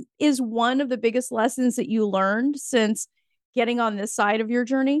that is one of the biggest lessons that you learned since getting on this side of your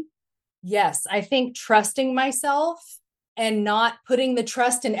journey? Yes. I think trusting myself and not putting the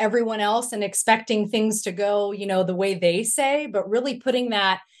trust in everyone else and expecting things to go, the way they say, but really putting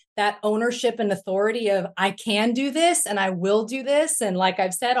that ownership and authority of I can do this and I will do this. And like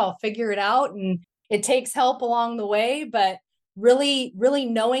I've said, I'll figure it out. And it takes help along the way, but really, really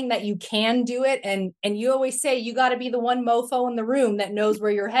knowing that you can do it. And you always say you got to be the one mofo in the room that knows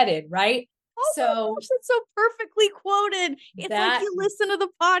where you're headed, right? Oh so gosh, that's so perfectly quoted. It's like you listen to the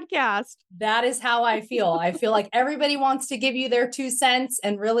podcast. That is how I feel. I feel like everybody wants to give you their 2 cents,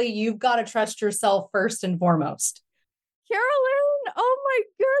 and really you've got to trust yourself first and foremost. Carolyn, oh my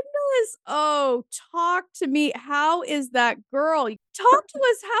goodness. Oh, talk to me. How is that girl? Talk to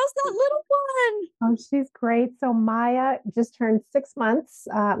us. How's that little one? Oh, she's great. So Maya just turned 6 months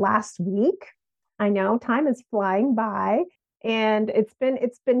last week. I know time is flying by, and it's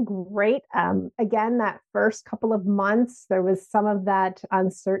been great. Again, that first couple of months, there was some of that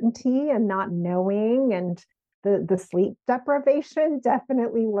uncertainty and not knowing, and the sleep deprivation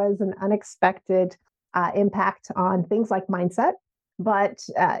definitely was an unexpected impact on things like mindset. But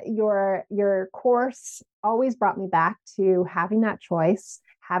your course always brought me back to having that choice,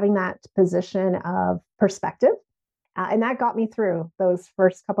 having that position of perspective. And that got me through those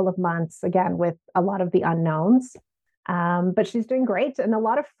first couple of months, again, with a lot of the unknowns. But she's doing great. And a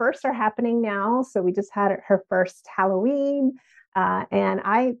lot of firsts are happening now. So we just had her first Halloween. And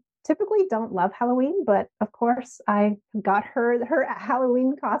I typically don't love Halloween, but of course I got her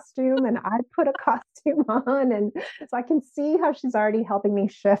Halloween costume and I put a costume on. And so I can see how she's already helping me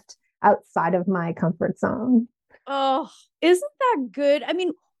shift outside of my comfort zone. Oh, isn't that good? I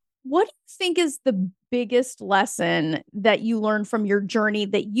mean, what do you think is the biggest lesson that you learned from your journey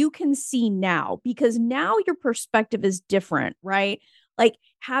that you can see now? Because now your perspective is different, right? Like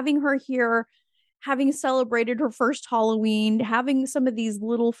having her here, having celebrated her first Halloween, having some of these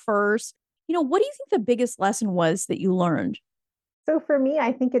little firsts, what do you think the biggest lesson was that you learned? So for me,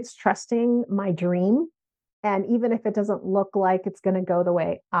 I think it's trusting my dream. And even if it doesn't look like it's going to go the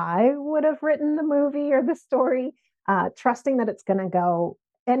way I would have written the movie or the story, trusting that it's going to go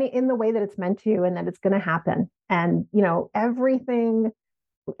in the way that it's meant to, and that it's going to happen. And, everything,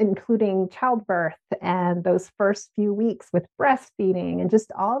 including childbirth and those first few weeks with breastfeeding and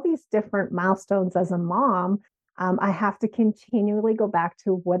just all these different milestones as a mom, I have to continually go back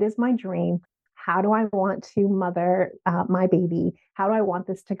to what is my dream? How do I want to mother my baby? How do I want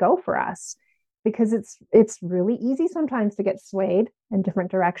this to go for us? Because it's really easy sometimes to get swayed in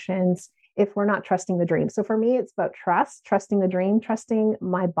different directions. if we're not trusting the dream. So for me, it's about trusting the dream, trusting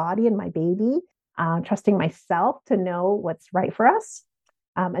my body and my baby, trusting myself to know what's right for us.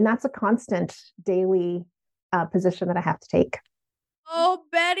 And that's a constant daily position that I have to take. Oh,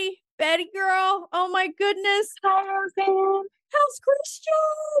 Betty girl. Oh my goodness. Hi, Roseanne. How's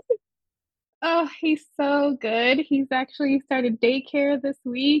Christian? Oh, he's so good. He's actually started daycare this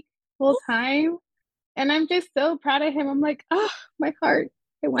week full time. And I'm just so proud of him. I'm like, oh, my heart,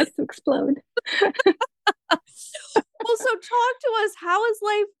 it wants to explode. Well, so talk to us. How has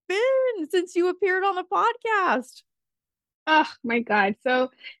life been since you appeared on the podcast? Oh my God.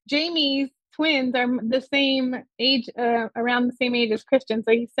 So Jamie's twins are the same age, around the same age as Christian.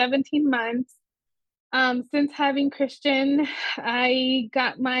 So he's 17 months. Since having Christian, I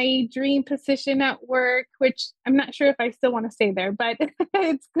got my dream position at work, which I'm not sure if I still want to stay there, but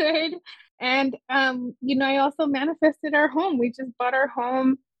it's good. And, I also manifested our home. We just bought our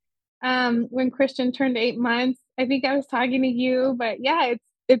home when Christian turned 8 months. I think I was talking to you, but yeah,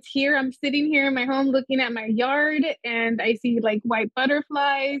 it's here. I'm sitting here in my home looking at my yard and I see like white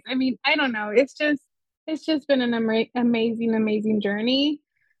butterflies. I mean, I don't know. It's just been an amazing journey.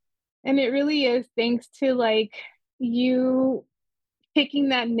 And it really is thanks to like you picking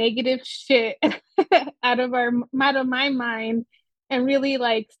that negative shit out of my mind and really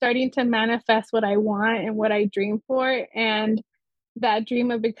like starting to manifest what I want and what I dream for. And that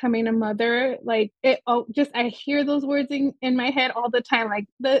dream of becoming a mother, like I hear those words in my head all the time. Like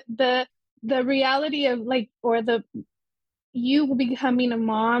the reality of like, or the you becoming a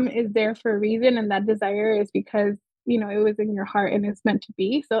mom is there for a reason. And that desire is because it was in your heart and it's meant to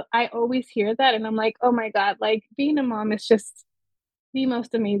be. So I always hear that and I'm like, oh my God, like being a mom is just the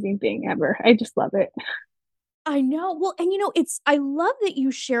most amazing thing ever. I just love it. I know. Well, and I love that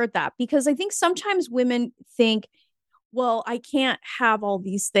you shared that because I think sometimes women think, well, I can't have all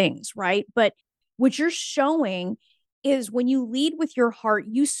these things, right? But what you're showing is when you lead with your heart,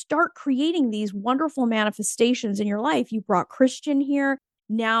 you start creating these wonderful manifestations in your life. You brought Christian here.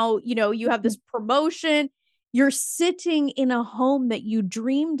 Now, you have this promotion. You're sitting in a home that you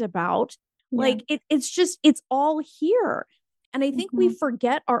dreamed about. Yeah. Like it's all here. And I think we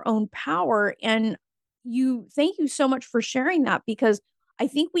forget our own power. And thank you so much for sharing that because I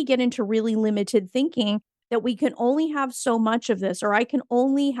think we get into really limited thinking that we can only have so much of this, or I can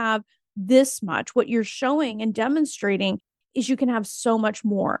only have this much. What you're showing and demonstrating is you can have so much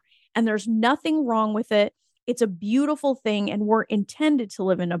more. And there's nothing wrong with it. It's a beautiful thing. And we're intended to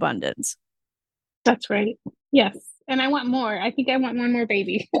live in abundance. That's right. Yes. And I want more. I think I want one more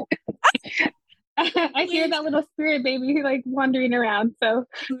baby. I hear that little spirit baby like wandering around. So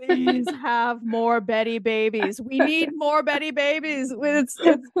please have more Betty babies. We need more Betty babies. It's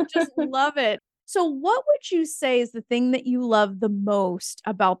just love it. So what would you say is the thing that you love the most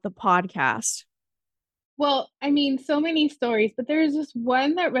about the podcast? Well, I mean, so many stories, but there's just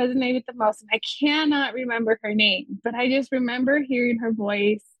one that resonated the most. And I cannot remember her name, but I just remember hearing her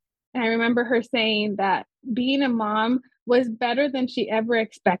voice. And I remember her saying that being a mom was better than she ever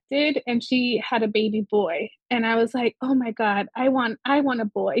expected. And she had a baby boy. And I was like, oh my God, I want a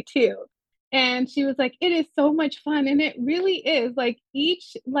boy too. And she was like, it is so much fun. And it really is like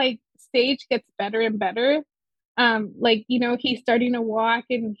each stage gets better and better. He's starting to walk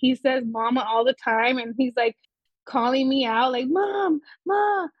and he says mama all the time. And he's like calling me out like, mom,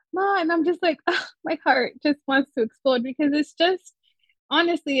 ma. And I'm just like, oh, my heart just wants to explode because it's just,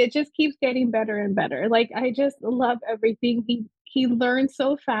 honestly, it just keeps getting better and better. Like, I just love everything. He learns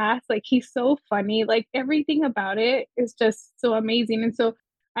so fast. Like, he's so funny. Like, everything about it is just so amazing. And so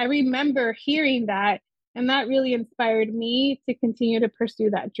I remember hearing that, and that really inspired me to continue to pursue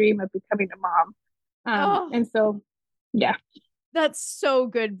that dream of becoming a mom. And so, yeah. That's so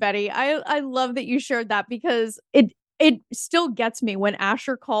good, Betty. I love that you shared that because it still gets me when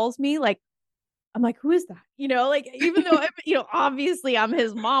Asher calls me, like, I'm like, who is that? Even though, obviously I'm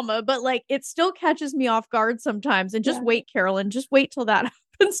his mama, but like, it still catches me off guard sometimes. And just wait, Carolyn, just wait till that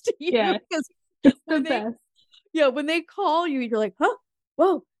happens to you. Yeah. Because when they call you, you're like, huh,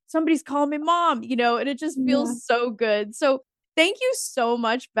 whoa, somebody's calling me mom, and it just feels so good. So thank you so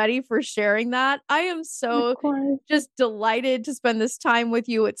much, Betty, for sharing that. I am so just delighted to spend this time with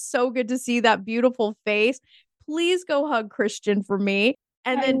you. It's so good to see that beautiful face. Please go hug Christian for me.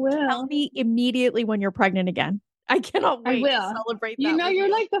 And then tell me immediately when you're pregnant again. I cannot wait to celebrate that.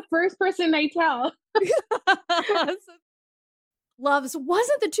 You're like the first person I tell. Loves,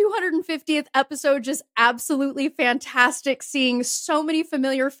 wasn't the 250th episode just absolutely fantastic? Seeing so many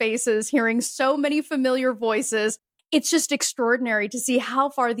familiar faces, hearing so many familiar voices. It's just extraordinary to see how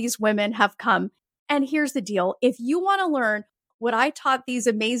far these women have come. And here's the deal. If you want to learn what I taught these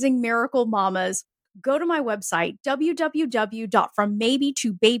amazing miracle mamas, go to my website,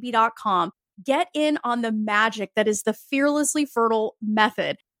 www.frommaybe2baby.com. Get in on the magic that is the Fearlessly Fertile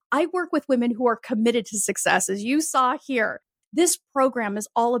method. I work with women who are committed to success, as you saw here. This program is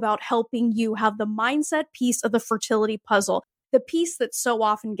all about helping you have the mindset piece of the fertility puzzle, the piece that so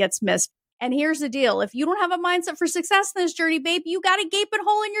often gets missed. And here's the deal. If you don't have a mindset for success in this journey, babe, you got a gaping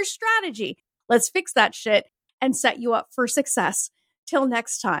hole in your strategy. Let's fix that shit and set you up for success. Till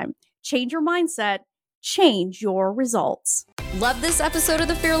next time, change your mindset, change your results. Love this episode of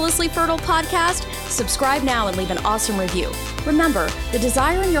the Fearlessly Fertile podcast? Subscribe now and leave an awesome review. Remember, the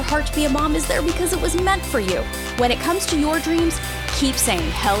desire in your heart to be a mom is there because it was meant for you. When it comes to your dreams, keep saying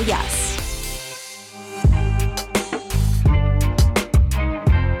hell yes.